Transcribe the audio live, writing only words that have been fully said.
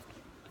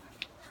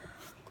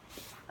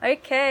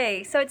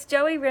Okay, so it's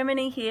Joey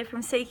Remini here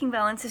from Seeking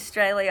Balance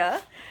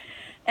Australia,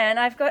 and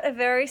I've got a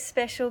very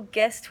special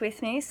guest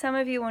with me. Some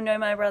of you will know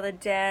my brother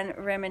Dan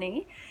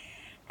Remini,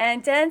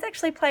 and Dan's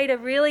actually played a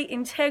really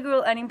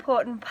integral and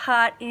important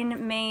part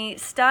in me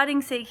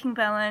starting Seeking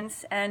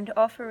Balance and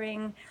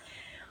offering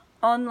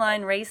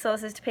online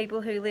resources to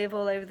people who live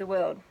all over the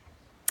world.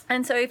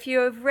 And so if you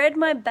have read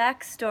my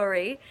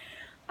backstory,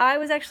 I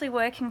was actually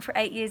working for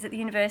 8 years at the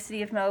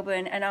University of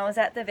Melbourne, and I was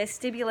at the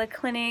vestibular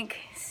clinic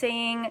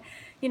seeing,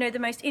 the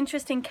most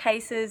interesting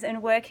cases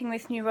and working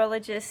with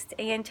neurologists,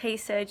 ENT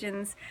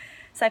surgeons,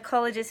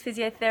 psychologists,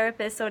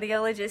 physiotherapists,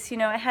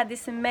 audiologists. I had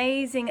this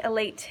amazing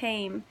elite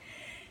team,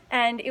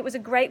 and it was a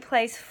great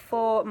place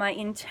for my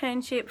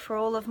internship, for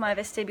all of my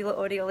vestibular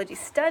audiology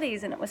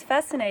studies, and it was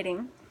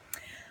fascinating.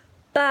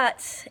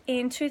 But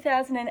in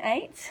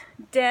 2008,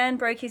 Dan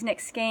broke his neck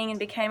skiing and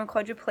became a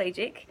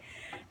quadriplegic.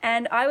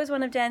 And I was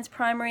one of Dan's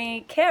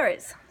primary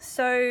carers.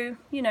 So,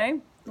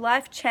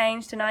 life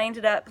changed and I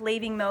ended up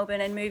leaving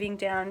Melbourne and moving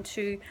down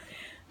to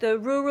the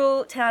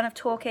rural town of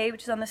Torquay,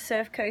 which is on the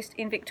surf coast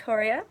in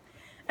Victoria.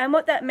 And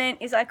what that meant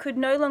is I could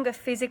no longer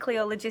physically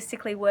or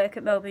logistically work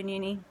at Melbourne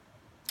Uni.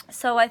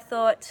 So I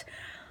thought,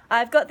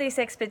 I've got this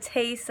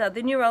expertise.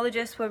 The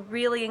neurologists were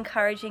really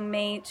encouraging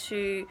me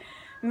to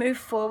move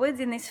forwards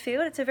in this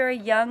field. It's a very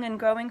young and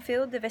growing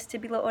field, the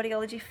vestibular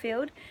audiology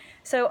field.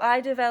 So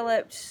I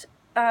developed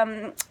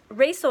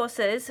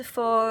resources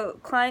for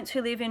clients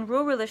who live in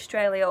rural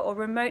Australia or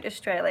remote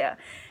Australia.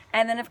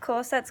 And then, of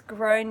course, that's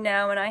grown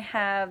now, and I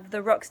have the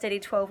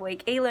Rocksteady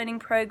 12-week e-learning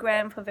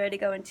program for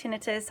vertigo and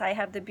tinnitus. I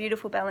have the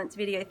Beautiful Balance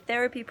video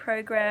therapy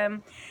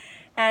program,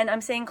 and I'm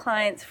seeing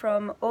clients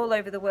from all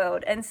over the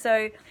world. And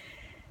so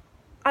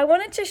I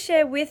wanted to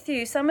share with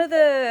you some of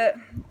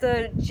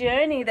the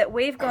journey that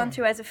we've gone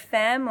through as a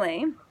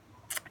family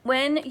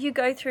when you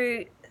go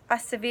through a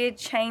severe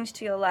change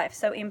to your life,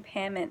 so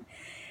impairment.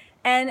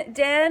 And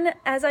Dan,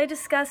 as I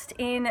discussed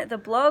in the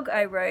blog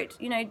I wrote,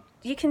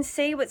 you can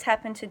see what's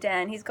happened to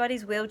Dan. He's got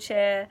his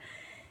wheelchair.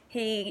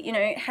 He,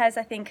 has,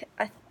 I think,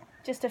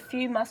 just a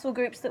few muscle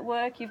groups that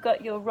work. You've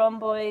got your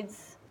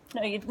rhomboids,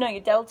 your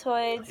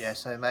deltoids. Yeah,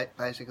 so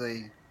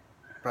basically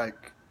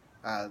broke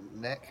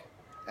neck,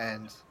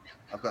 and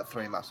I've got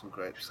 3 muscle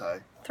groups. So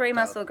three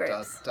muscle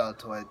groups.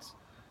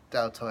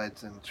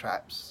 Deltoids and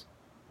traps.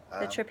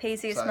 The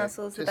trapezius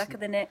muscles, the back of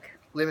the neck.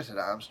 Limited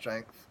arm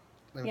strength.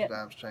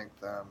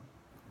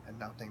 And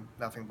nothing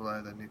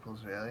below the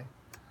nipples really.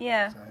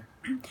 Yeah.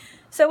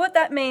 So what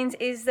that means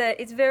is that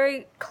it's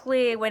very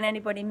clear when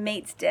anybody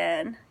meets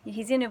Dan.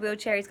 He's in a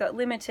wheelchair, he's got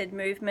limited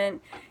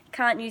movement,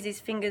 can't use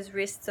his fingers,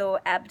 wrists or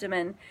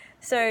abdomen.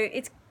 So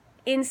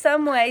in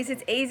some ways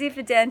it's easy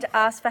for Dan to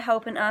ask for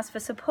help and ask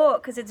for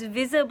support because it's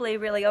visibly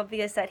really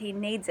obvious that he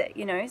needs it,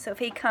 So if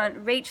he can't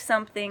reach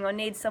something or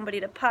needs somebody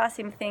to pass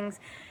him things,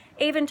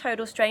 even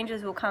total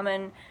strangers will come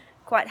and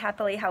quite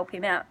happily help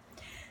him out.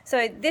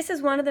 So this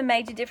is one of the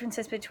major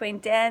differences between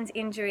Dan's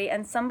injury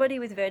and somebody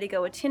with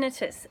vertigo or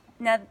tinnitus.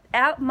 Now,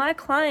 my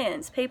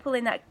clients, people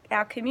in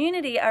our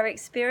community, are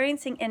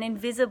experiencing an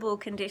invisible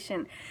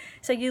condition.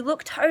 So you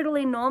look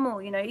totally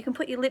normal, you can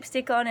put your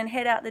lipstick on and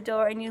head out the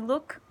door and you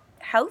look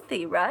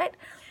healthy, right?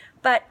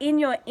 But in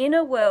your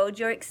inner world,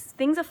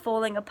 things are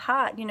falling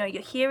apart.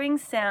 You're hearing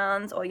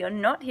sounds or you're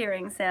not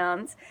hearing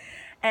sounds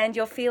and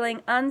you're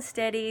feeling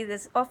unsteady.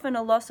 There's often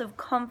a loss of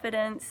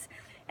confidence.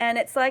 And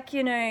it's like,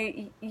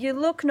 you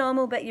look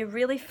normal, but you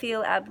really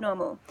feel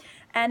abnormal.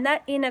 And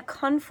that inner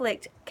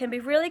conflict can be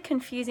really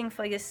confusing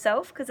for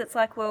yourself because it's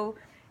like, well,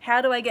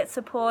 how do I get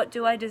support?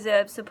 Do I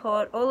deserve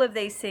support? All of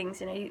these things,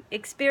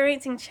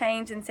 experiencing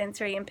change and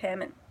sensory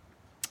impairment.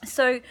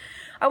 So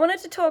I wanted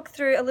to talk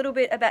through a little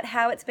bit about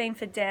how it's been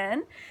for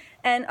Dan.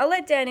 And I'll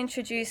let Dan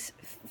introduce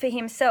for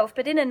himself,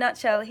 but in a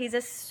nutshell, he's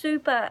a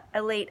super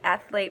elite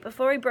athlete.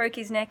 Before he broke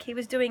his neck, he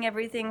was doing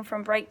everything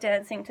from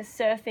breakdancing to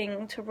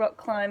surfing to rock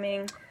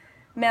climbing,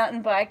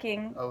 mountain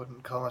biking. I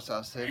wouldn't call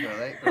myself super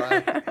elite,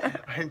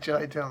 but I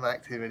enjoy doing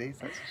activities,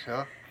 that's for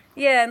sure.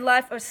 Yeah, and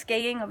life, or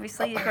skiing,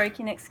 obviously, you broke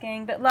your neck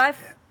skiing, but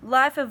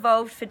life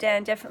evolved for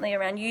Dan definitely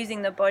around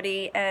using the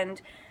body, and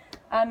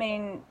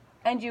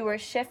you were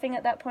chefing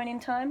at that point in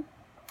time?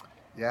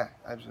 Yeah,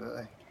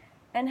 absolutely.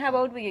 And how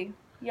old were you?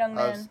 Young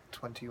man? I was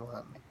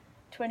 21.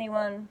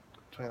 21.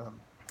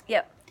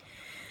 Yep.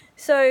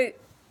 So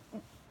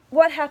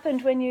what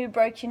happened when you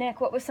broke your neck?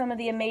 What were some of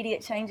the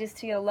immediate changes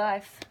to your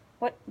life?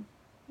 Well,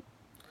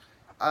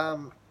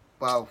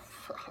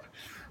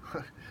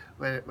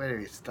 where do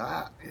we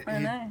start? I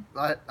know.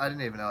 I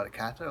didn't even know what a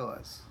catheter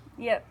was.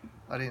 Yep.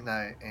 I didn't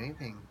know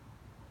anything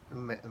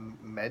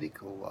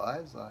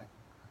medical-wise.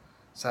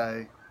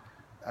 So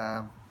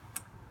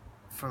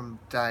from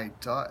day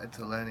dot, it's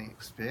a learning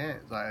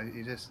experience.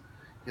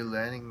 You're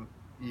learning,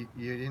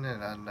 you're in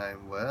an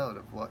unknown world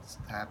of what's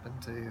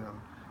happened to you,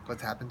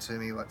 what's happened to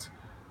me, what's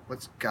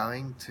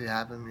going to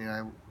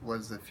happen, what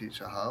does the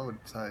future hold?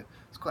 So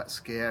it's quite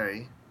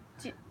scary.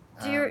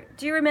 Do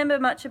you remember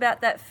much about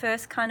that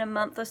first kind of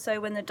month or so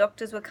when the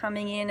doctors were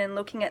coming in and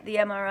looking at the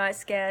MRI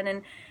scan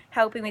and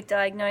helping with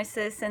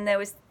diagnosis, and there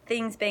was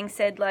things being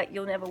said like,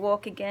 you'll never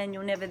walk again,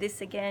 you'll never this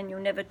again,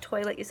 you'll never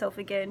toilet yourself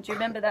again. Do you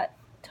remember that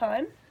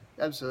time?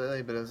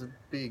 Absolutely, but it was a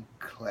big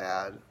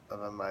cloud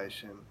of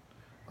emotion.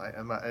 Like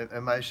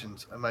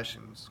emotions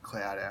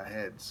cloud our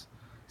heads,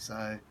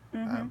 so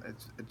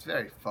it's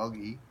very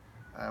foggy.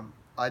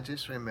 I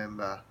just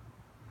remember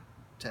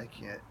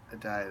taking it a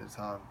day at a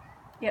time.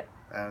 Yep.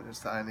 It's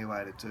the only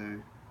way to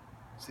do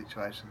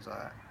situations like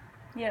that.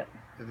 Yep.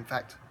 In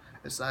fact,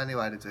 it's the only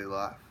way to do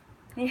life.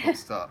 Yeah. Full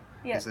stop.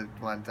 Yep. Is it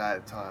one day at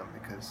a time?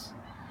 Because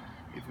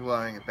if you're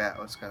worrying about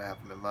what's going to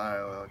happen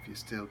tomorrow, or if you're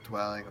still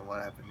dwelling on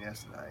what happened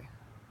yesterday,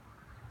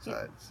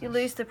 so you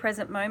lose the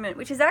present moment,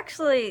 which is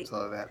actually... It's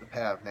all about the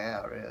power of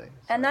now, really.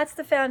 And that's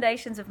the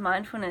foundations of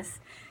mindfulness.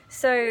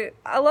 So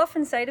I'll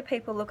often say to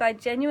people, look, I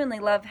genuinely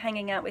love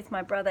hanging out with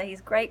my brother.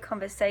 He's great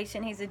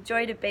conversation. He's a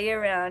joy to be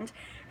around.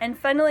 And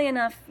funnily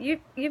enough,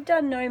 you've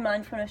done no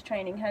mindfulness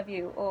training, have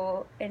you,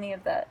 or any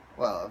of that?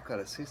 Well, I've got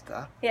a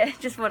sister. Yeah,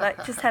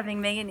 just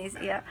having me in his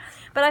ear.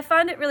 But I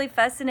find it really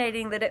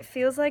fascinating that it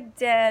feels like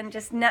Dan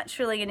just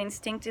naturally and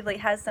instinctively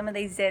has some of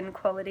these Zen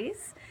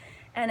qualities.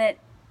 And it...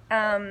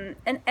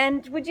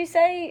 And would you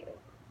say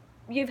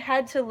you've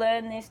had to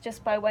learn this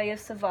just by way of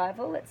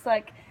survival? It's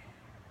like,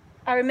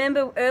 I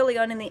remember early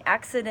on in the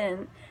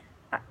accident,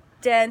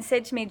 Dan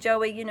said to me,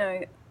 Joey, you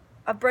know,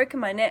 I've broken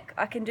my neck.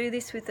 I can do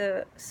this with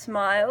a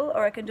smile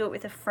or I can do it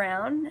with a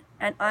frown,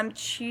 and I'm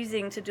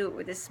choosing to do it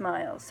with a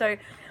smile. So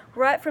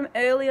right from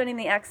early on in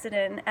the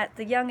accident, at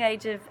the young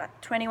age of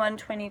 21,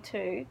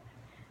 22,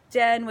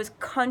 Dan was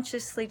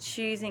consciously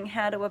choosing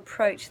how to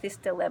approach this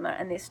dilemma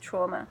and this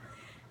trauma.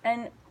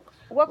 And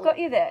what got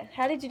you there?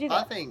 How did you do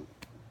that? I think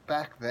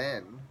back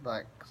then,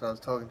 like, because I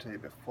was talking to you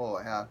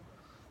before, how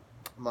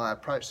my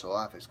approach to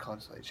life is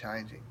constantly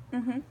changing.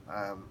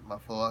 My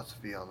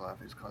philosophy on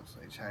life is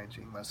constantly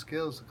changing. My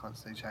skills are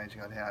constantly changing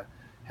on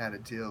how to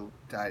deal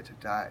day to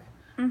day.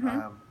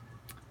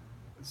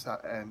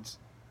 And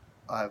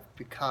I've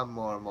become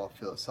more and more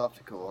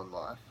philosophical on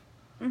life,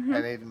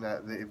 and even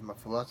my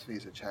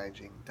philosophies are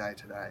changing day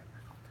to day.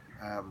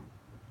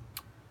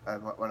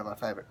 One of my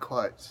favourite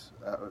quotes,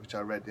 which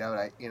I read the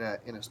other day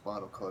in a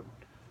Spinal Cord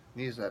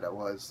newsletter,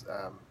 was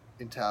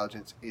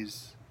intelligence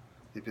is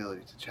the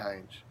ability to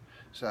change.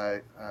 So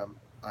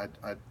I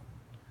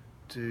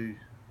do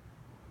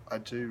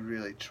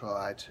really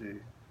try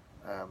to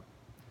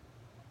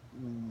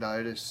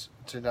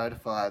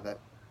notify that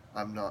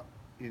I'm not.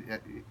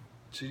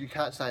 So you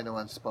can't stay in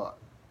one spot.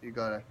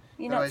 You're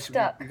not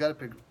stuck. You got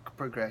to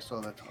progress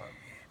all the time.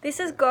 This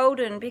is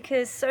golden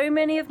because so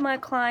many of my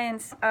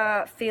clients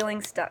are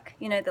feeling stuck.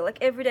 You know, they're like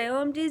every day,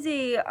 oh, I'm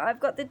dizzy, I've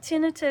got the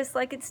tinnitus,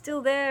 like it's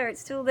still there, it's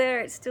still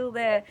there, it's still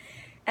there.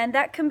 And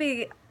that can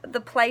be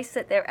the place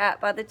that they're at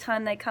by the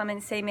time they come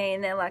and see me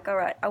and they're like, all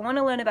right, I want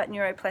to learn about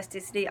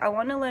neuroplasticity. I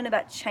want to learn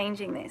about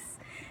changing this.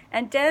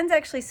 And Dan's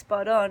actually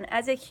spot on.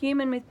 As a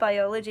human with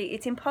biology,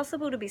 it's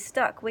impossible to be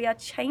stuck. We are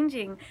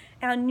changing.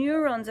 Our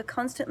neurons are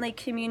constantly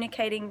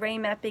communicating,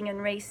 remapping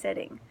and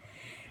resetting.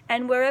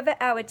 And wherever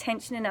our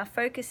attention and our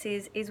focus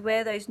is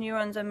where those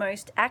neurons are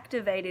most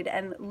activated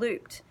and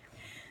looped.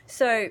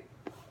 So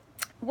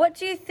what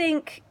do you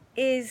think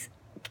is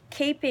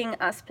keeping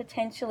us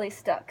potentially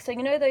stuck? So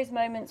you know those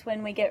moments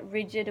when we get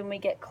rigid and we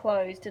get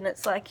closed and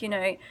it's like, you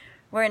know,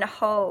 we're in a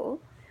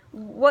hole.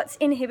 What's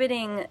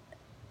inhibiting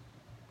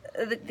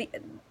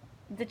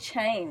the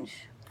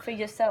change for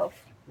yourself?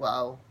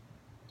 Well,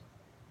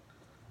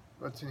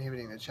 what's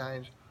inhibiting the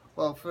change?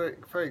 Well,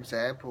 for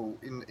example,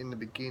 in the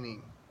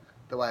beginning,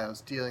 the way I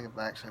was dealing with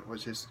my accident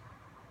was just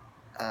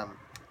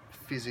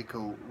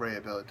physical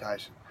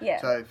rehabilitation. Yeah.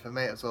 So for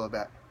me, it's all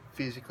about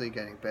physically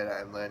getting better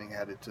and learning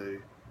how to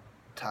do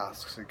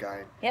tasks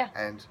again. Yeah.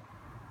 And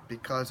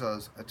because I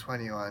was a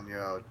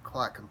 21-year-old,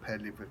 quite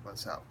competitive with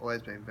myself,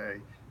 always been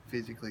very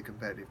physically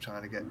competitive,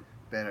 trying to get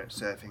better at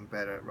surfing,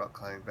 better at rock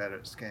climbing, better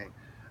at skiing.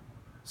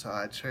 So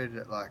I treated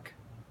it like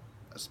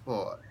a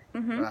sport.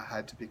 But I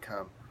had to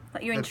become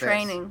like you're in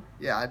training.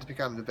 Best, yeah, I had to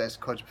become the best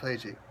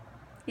quadriplegic.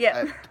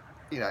 Yeah.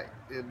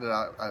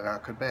 That I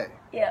could be.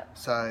 Yeah.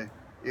 So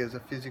it was a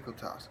physical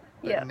task.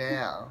 But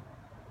now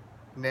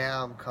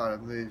I'm kind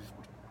of moved.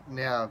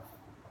 Now I've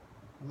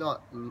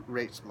not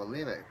reached my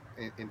limit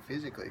in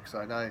physically, because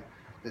I know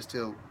there's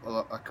still a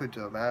lot. I could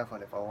do a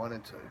marathon if I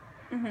wanted to.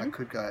 I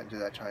could go out and do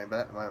that training, but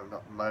at the moment I'm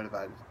not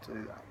motivated to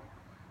do that.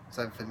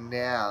 So for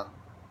now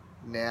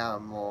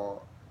I'm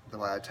more, the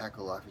way I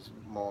tackle life is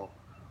more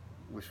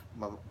with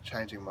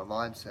changing my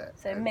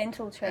mindset. So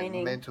mental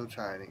training.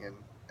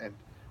 And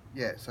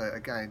yeah, so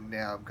again,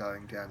 now I'm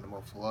going down the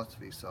more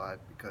philosophy side,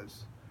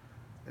 because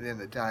at the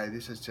end of the day,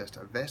 this is just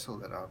a vessel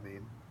that I'm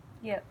in.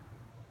 Yep.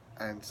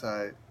 And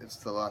so it's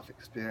the life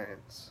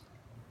experience.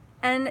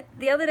 And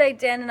the other day,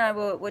 Dan and I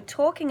were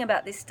talking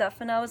about this stuff,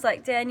 and I was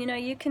like, Dan, you know,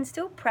 you can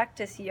still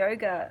practice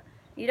yoga.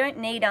 You don't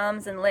need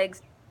arms and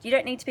legs. You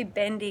don't need to be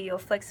bendy or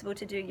flexible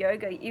to do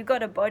yoga. You've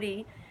got a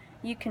body.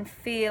 You can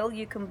feel,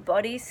 you can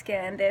body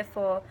scan,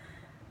 therefore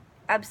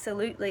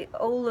absolutely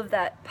all of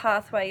that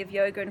pathway of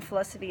yoga and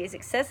philosophy is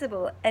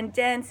accessible. And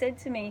Dan said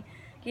to me,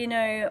 you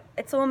know,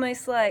 it's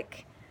almost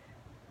like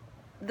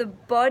the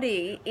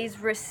body is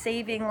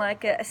receiving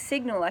like a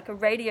signal, like a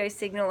radio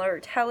signal or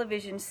a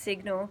television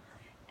signal,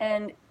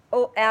 and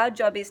all our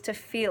job is to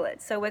feel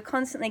it. So we're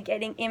constantly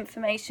getting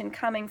information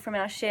coming from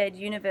our shared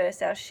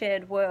universe, our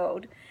shared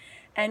world,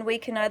 and we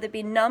can either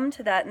be numb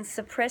to that and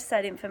suppress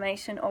that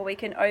information, or we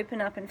can open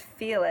up and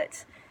feel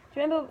it. Do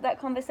you remember that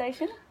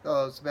conversation?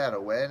 Oh, it's about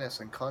awareness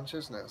and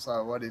consciousness.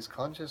 So what is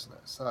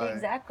consciousness? So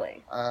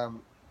Exactly.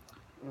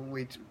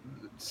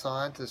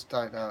 Scientists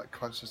don't know what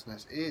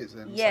consciousness is,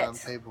 and Yet.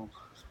 some people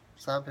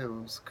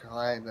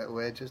claim that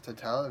we're just a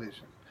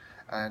television,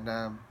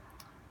 and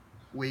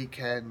we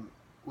can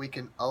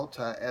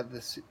alter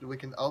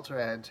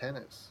our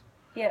antennas.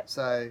 Yep.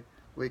 So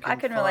I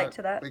can relate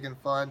to that. We can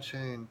fine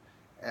tune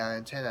our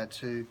antenna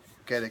to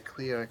get a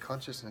clearer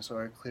consciousness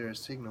or a clearer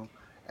signal,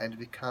 and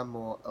become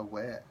more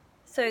aware.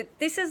 So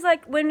this is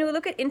like when we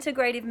look at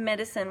integrative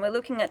medicine, we're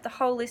looking at the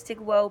holistic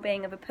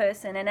well-being of a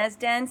person. And as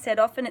Dan said,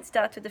 often it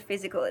starts with the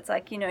physical. It's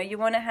like, you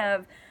want to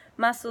have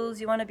muscles,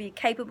 you want to be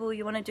capable,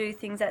 you want to do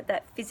things at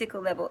that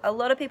physical level. A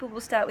lot of people will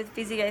start with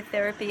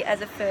physiotherapy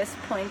as a first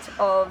point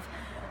of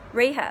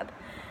rehab.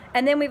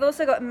 And then we've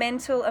also got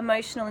mental,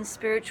 emotional, and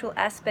spiritual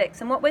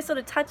aspects. And what we're sort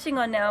of touching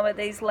on now are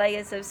these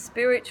layers of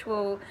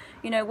spiritual,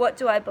 what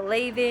do I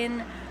believe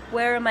in?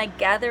 Where am I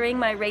gathering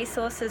my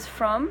resources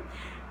from?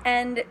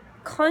 And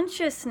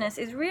consciousness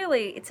is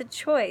really, it's a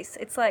choice.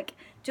 It's like,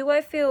 do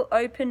I feel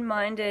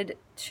open-minded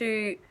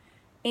to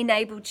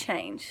enable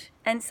change?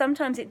 And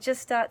sometimes it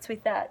just starts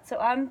with that. So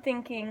I'm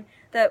thinking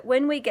that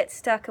when we get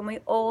stuck, and we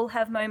all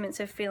have moments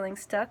of feeling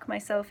stuck,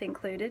 myself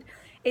included,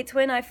 it's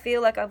when I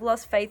feel like I've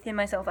lost faith in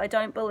myself, I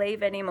don't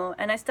believe anymore,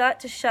 and I start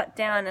to shut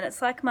down, and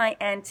it's like my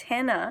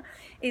antenna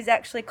is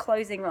actually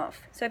closing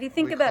off. So if you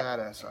think about... We cloud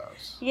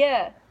ourselves.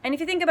 Yeah, and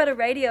if you think about a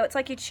radio, it's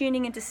like you're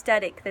tuning into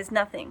static, there's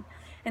nothing.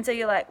 And so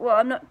you're like, well,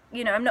 I'm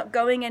not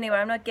going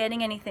anywhere, I'm not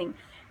getting anything.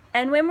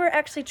 And when we're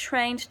actually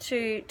trained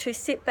to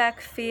sit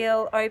back,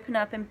 feel, open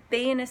up, and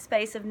be in a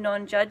space of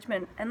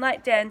non-judgment, and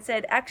like Dan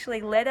said,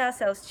 actually let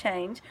ourselves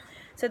change.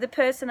 So the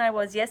person I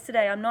was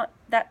yesterday, I'm not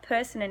that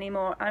person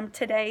anymore, I'm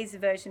today's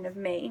version of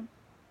me.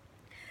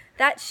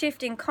 That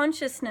shift in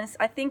consciousness,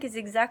 I think, is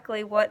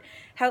exactly what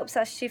helps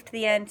us shift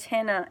the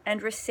antenna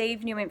and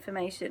receive new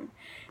information.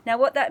 Now,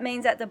 what that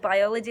means at the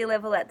biology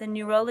level, at the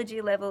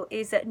neurology level,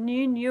 is that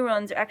new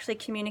neurons are actually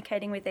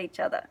communicating with each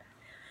other.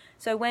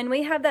 So when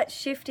we have that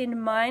shift in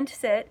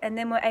mindset, and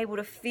then we're able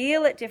to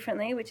feel it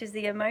differently, which is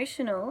the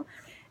emotional,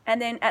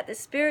 and then at the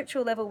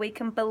spiritual level, we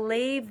can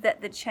believe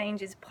that the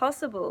change is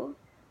possible.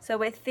 So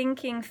we're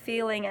thinking,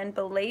 feeling, and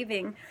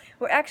believing.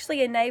 We're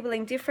actually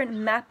enabling different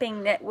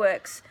mapping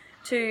networks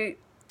to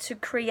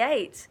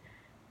create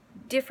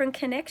different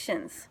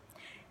connections.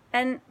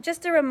 And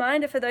just a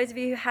reminder for those of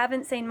you who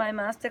haven't seen my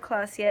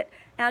masterclass yet,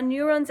 our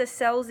neurons are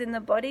cells in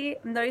the body,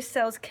 and those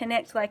cells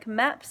connect like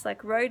maps,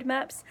 like road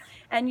maps,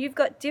 and you've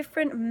got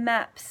different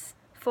maps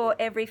for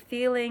every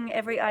feeling,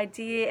 every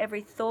idea,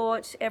 every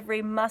thought,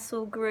 every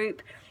muscle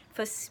group,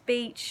 for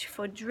speech,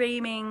 for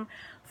dreaming,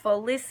 for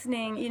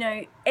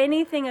listening,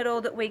 anything at all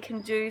that we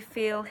can do,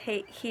 feel,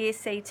 hear,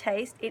 see,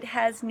 taste, it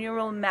has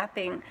neural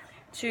mapping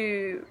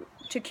to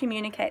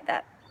communicate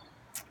that.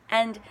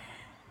 And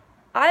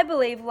I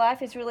believe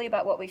life is really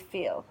about what we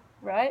feel,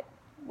 right?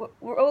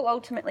 We're all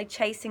ultimately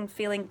chasing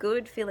feeling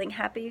good, feeling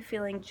happy,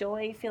 feeling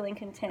joy, feeling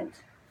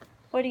content.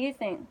 What do you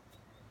think?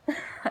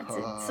 That's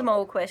a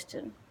small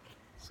question.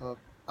 So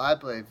I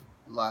believe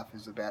life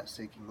is about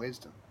seeking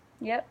wisdom.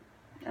 Yep.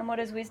 And what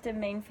does wisdom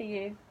mean for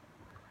you?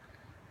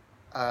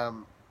 I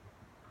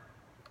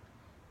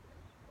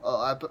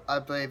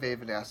believe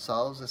even our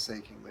souls are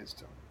seeking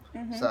wisdom.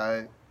 Mm-hmm.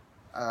 So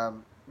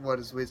what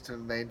does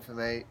wisdom mean for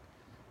me?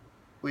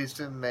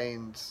 Wisdom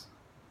means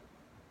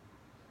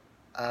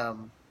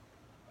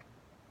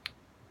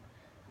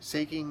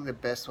seeking the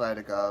best way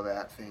to go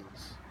about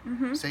things.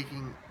 Mm-hmm.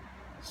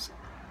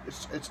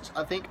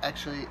 I think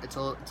actually it's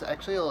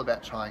actually all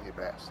about trying your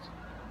best,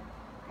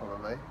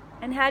 probably.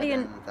 And how do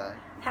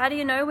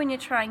you know when you're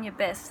trying your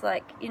best?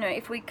 Like,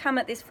 if we come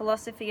at this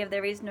philosophy of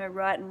there is no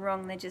right and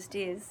wrong, there just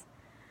is.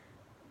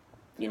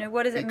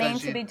 What does it mean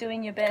to be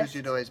doing your best? Because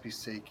you'd always be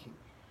seeking.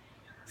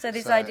 So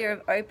this idea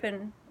of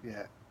open.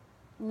 Yeah.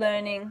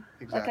 Learning,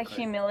 exactly. Like a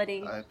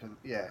humility. Open,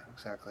 yeah,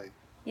 exactly.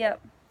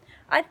 Yep.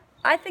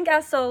 I think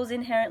our souls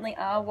inherently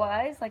are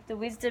wise, like the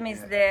wisdom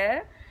is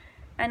there,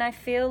 and I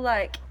feel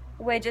like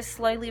we're just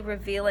slowly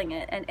revealing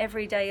it, and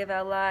every day of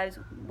our lives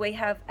we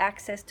have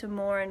access to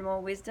more and more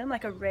wisdom,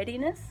 like a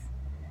readiness.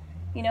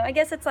 I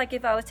guess it's like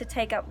if I was to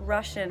take up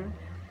Russian,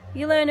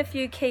 you learn a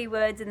few key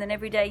words and then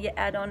every day you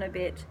add on a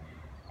bit.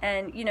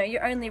 And,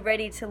 you're only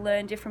ready to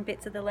learn different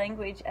bits of the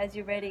language as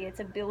you're ready. It's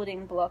a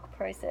building block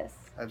process.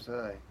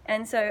 Absolutely.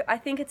 And so I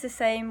think it's the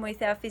same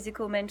with our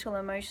physical, mental,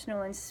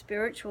 emotional, and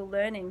spiritual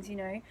learnings,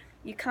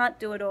 You can't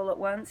do it all at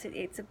once.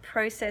 It's a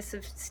process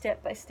of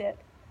step by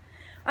step.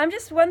 I'm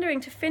just wondering,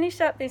 to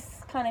finish up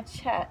this kind of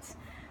chat,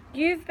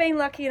 you've been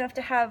lucky enough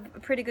to have a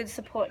pretty good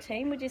support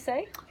team, would you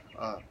say?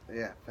 Oh,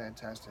 yeah,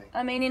 fantastic.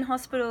 I mean, in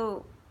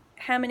hospital,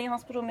 how many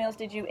hospital meals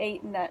did you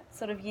eat in that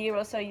sort of year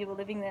or so you were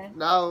living there?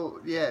 No,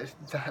 yeah,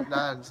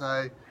 none.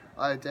 So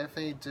I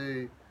definitely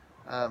do.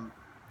 I'm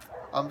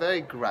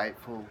very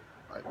grateful.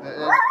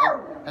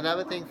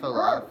 Another thing for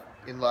life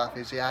in life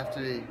is you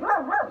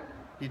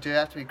do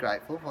have to be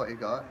grateful for what you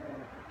got.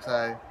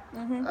 So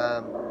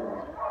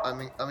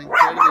I'm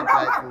incredibly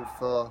grateful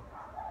for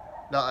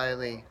not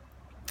only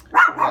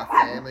my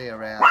family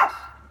around,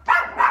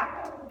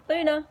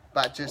 Luna.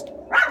 but just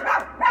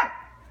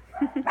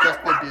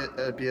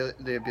the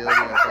ability of being able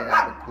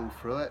to pull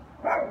through it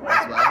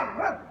as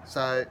well.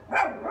 So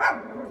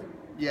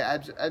yeah,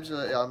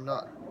 absolutely. I'm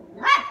not.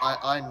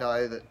 I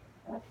know that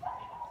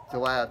the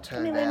way I've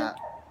turned out,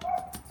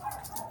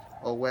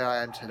 or where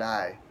I am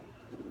today,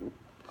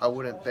 I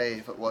wouldn't be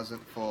if it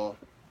wasn't for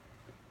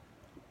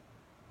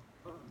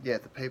the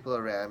people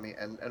around me,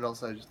 and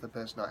also just the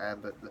person I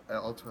am. But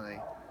ultimately,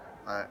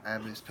 I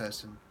am this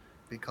person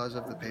because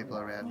of the people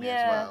around me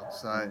as well.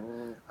 So,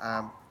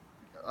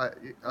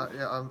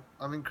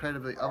 I'm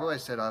incredibly. I've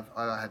always said I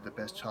had the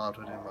best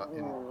childhood that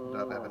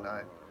I've ever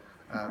known.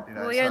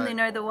 Well, we only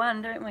know the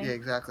one, don't we? Yeah,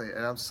 exactly.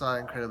 And I'm so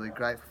incredibly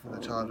grateful for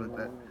the childhood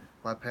that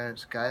my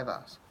parents gave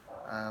us.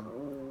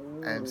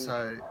 And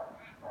so,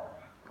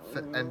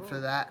 for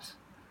that,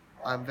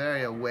 I'm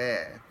very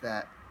aware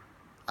that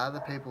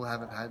other people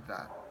haven't had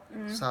that.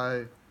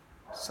 So,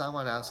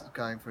 someone else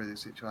going through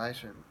this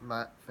situation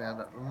might found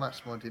it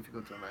much more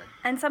difficult than me.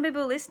 And some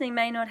people listening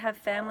may not have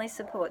family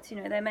supports.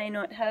 They may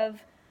not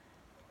have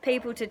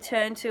people to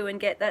turn to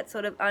and get that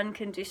sort of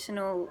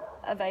unconditional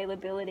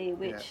availability,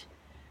 which...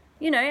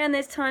 and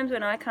there's times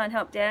when I can't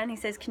help Dan. He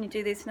says, can you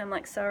do this? And I'm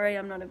like, sorry,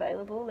 I'm not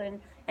available.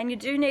 And you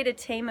do need a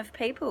team of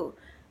people.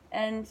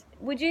 And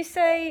would you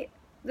say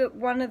that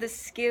one of the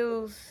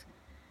skills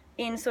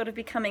in sort of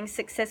becoming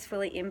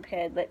successfully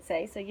impaired, let's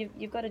say, so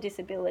you've got a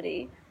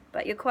disability,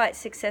 but you're quite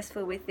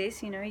successful with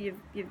this,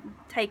 you've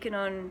taken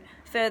on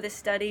further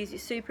studies, you're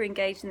super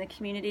engaged in the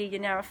community,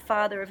 you're now a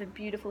father of a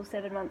beautiful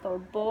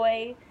 7-month-old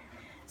boy.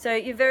 So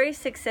you're very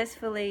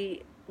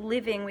successfully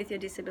living with your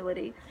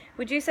disability.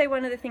 Would you say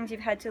one of the things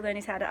you've had to learn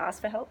is how to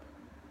ask for help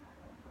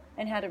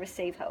and how to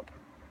receive help?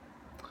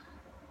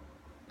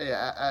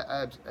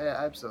 Yeah,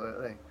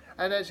 absolutely.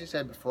 And as you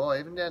said before,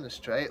 even down the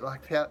street,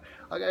 like I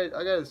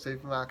go to the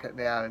supermarket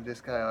now and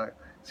just go like,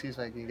 "Excuse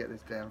me, can you get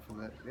this down from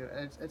the?"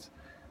 It's.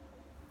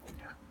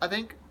 I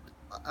think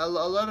a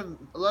lot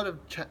of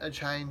a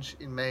change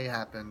in me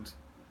happened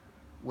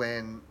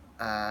when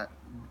I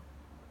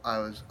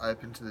was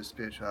open to the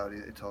spirituality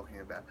that you're talking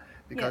about,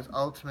 because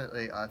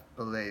ultimately I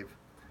believe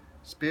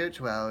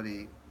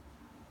spirituality,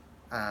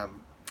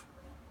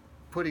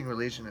 putting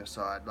religion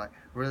aside, like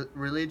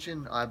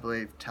religion, I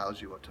believe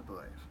tells you what to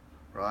believe,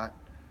 right?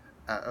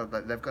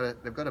 But they've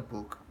got a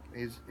book.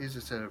 Here's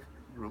a set of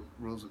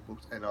rules of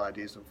books and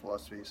ideas and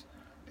philosophies.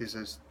 This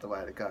is the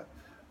way to go.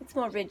 It's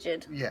more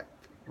rigid. Yeah.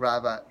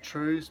 Rather,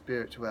 true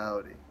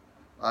spirituality,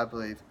 I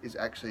believe, is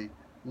actually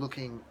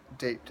looking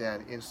deep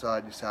down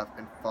inside yourself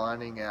and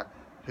finding out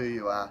who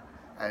you are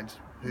and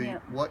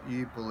what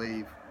you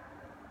believe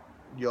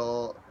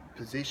your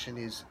position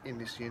is in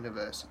this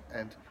universe,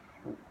 and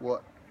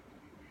what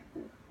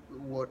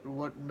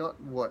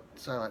not what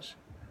so much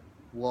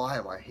why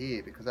am I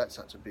here, because that's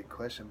such a big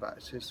question, but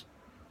it's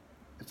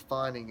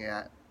finding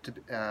out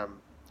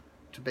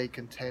to be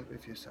content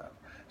with yourself.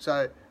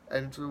 So,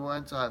 and for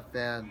once I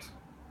found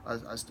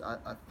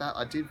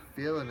I did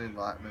feel an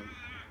enlightenment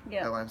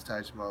at one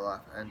stage in my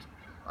life, and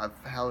I've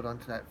held on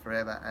to that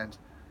forever, and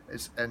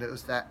it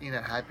was that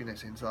inner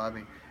happiness inside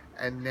me,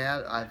 and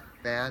now I've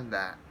found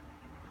that.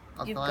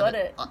 You've got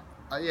it.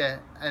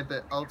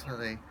 But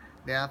ultimately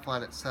now I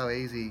find it so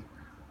easy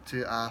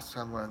to ask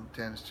someone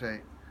down the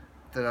street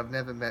that I've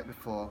never met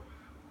before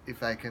if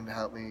they can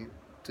help me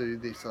do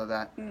this or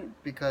that,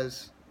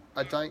 because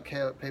I don't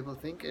care what people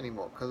think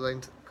anymore,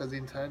 because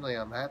internally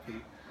I'm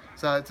happy.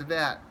 So it's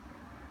about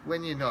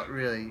when you're not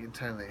really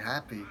internally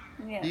happy,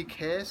 you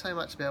care so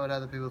much about what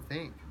other people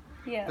think.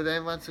 Yeah. But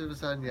then once all of a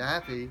sudden you're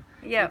happy,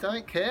 you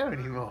don't care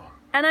anymore.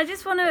 And I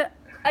just want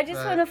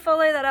to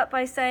follow that up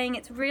by saying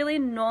it's really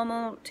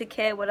normal to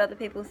care what other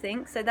people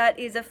think. So that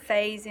is a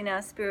phase in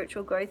our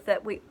spiritual growth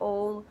that we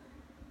all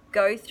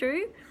go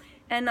through.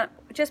 And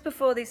just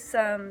before this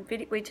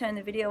we turned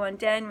the video on,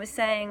 Dan was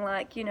saying,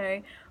 like,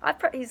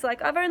 he's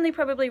like, I've only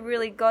probably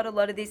really got a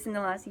lot of this in the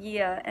last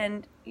year.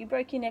 And you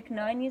broke your neck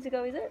 9 years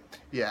ago, is it?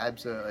 Yeah,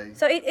 absolutely.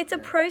 So it's a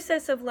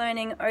process of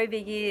learning over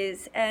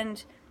years.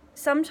 And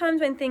sometimes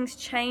when things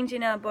change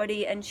in our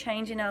body and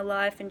change in our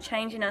life and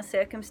change in our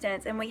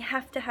circumstance, and we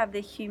have to have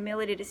the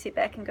humility to sit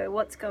back and go,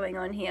 what's going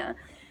on here?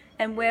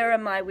 And where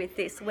am I with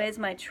this? Where's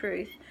my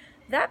truth?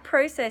 That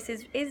process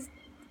is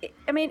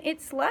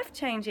it's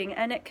life-changing,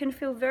 and it can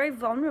feel very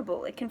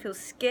vulnerable. It can feel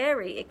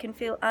scary. It can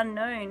feel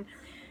unknown.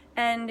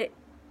 And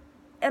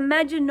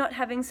imagine not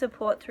having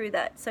support through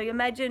that. So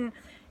imagine,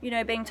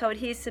 being told,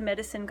 here's some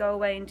medicine, go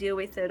away and deal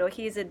with it, or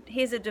here's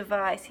a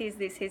device, here's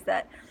this, here's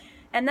that.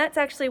 And that's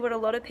actually what a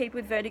lot of people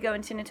with vertigo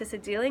and tinnitus are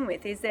dealing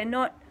with, is they're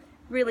not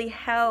really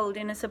held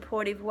in a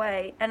supportive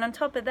way. And on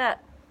top of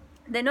that,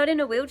 They're not in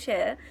a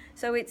wheelchair,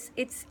 so it's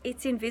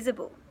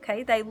invisible,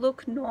 okay? They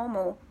look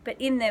normal, but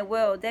in their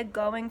world, they're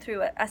going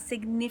through a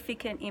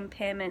significant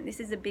impairment. This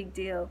is a big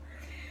deal.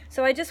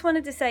 So I just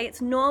wanted to say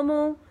it's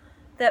normal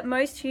that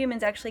most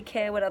humans actually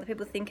care what other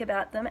people think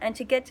about them, and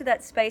to get to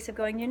that space of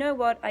going, you know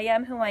what, I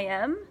am who I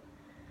am,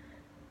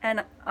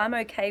 and I'm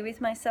okay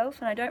with myself,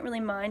 and I don't really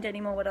mind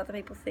anymore what other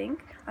people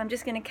think. I'm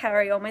just going to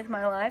carry on with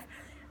my life.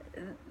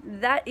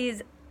 That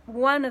is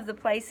one of the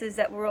places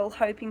that we're all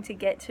hoping to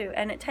get to,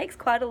 and it takes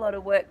quite a lot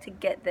of work to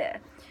get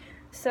there.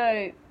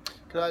 So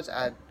Could I just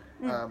add,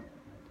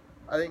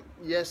 I think,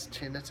 yes,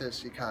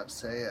 tinnitus, you can't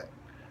see it,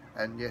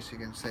 and yes, you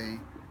can see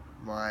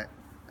my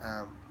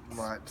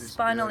spinal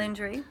disability.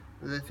 injury.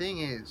 The thing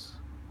is,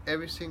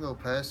 every single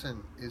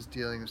person is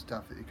dealing with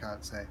stuff that you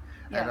can't see.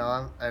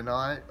 Yeah. And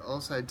I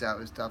also dealt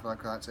with stuff I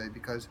can't see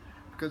because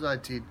I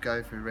did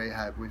go through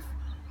rehab with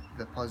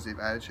the positive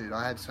attitude.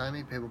 I had so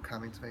many people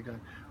coming to me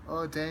going,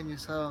 "Oh, Dan, you're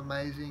so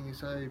amazing, you're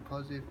so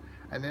positive,"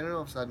 and then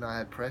all of a sudden I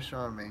had pressure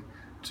on me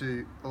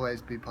to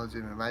always be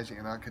positive and amazing,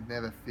 and I could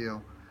never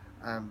feel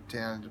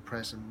down and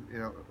depressed and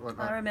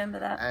whatnot. I remember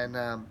that. And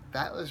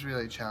that was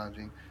really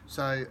challenging.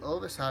 So all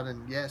of a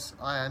sudden, yes,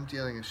 I am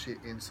dealing with shit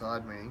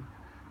inside me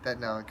that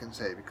no one can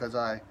see because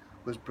I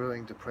was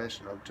brewing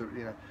depression or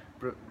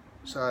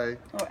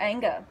Or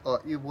anger. or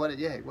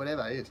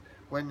whatever it is.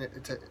 When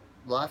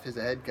life is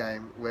a head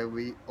game where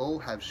we all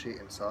have shit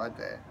inside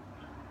there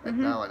that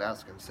no one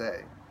else can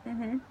see,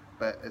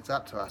 but it's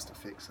up to us to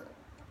fix it.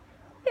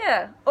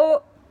 Yeah.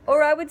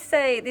 Or I would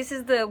say, this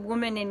is the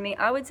woman in me,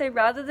 I would say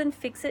rather than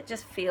fix it,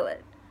 just feel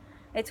it.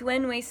 It's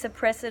when we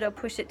suppress it or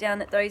push it down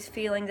that those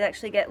feelings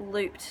actually get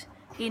looped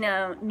in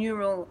our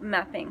neural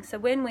mapping. So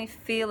when we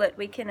feel it,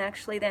 we can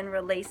actually then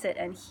release it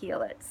and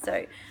heal it.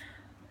 So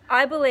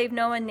I believe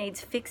no one needs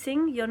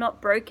fixing. You're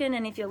not broken.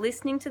 And if you're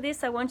listening to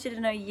this, I want you to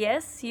know,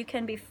 yes, you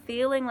can be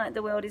feeling like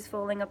the world is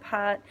falling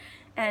apart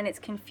and it's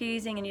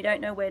confusing and you don't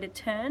know where to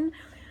turn,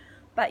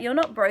 but you're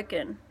not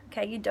broken,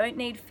 okay? You don't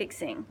need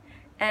fixing.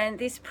 And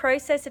this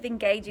process of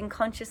engaging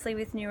consciously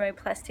with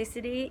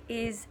neuroplasticity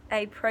is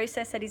a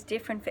process that is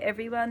different for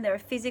everyone. There are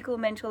physical,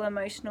 mental,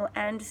 emotional,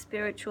 and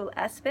spiritual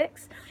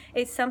aspects.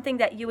 It's something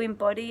that you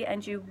embody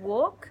and you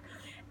walk.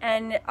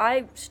 And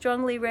I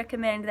strongly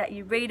recommend that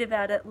you read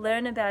about it,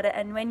 learn about it,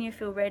 and when you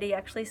feel ready,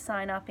 actually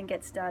sign up and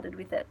get started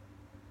with it.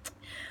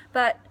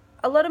 But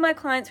a lot of my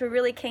clients were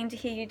really keen to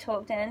hear you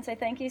talk, Dan, so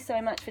thank you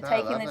so much for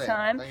taking the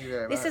time. Thank you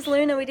very This much. is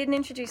Luna. We didn't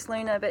introduce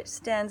Luna, but it's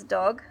Dan's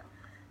dog.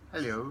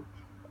 Hello.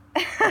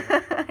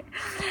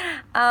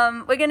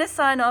 We're going to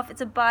sign off.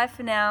 It's a bye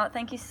for now.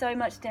 Thank you so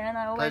much, Dan.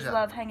 I always Pleasure.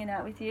 love hanging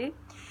out with you.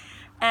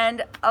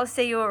 And I'll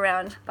see you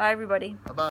around. Bye, everybody. Bye-bye.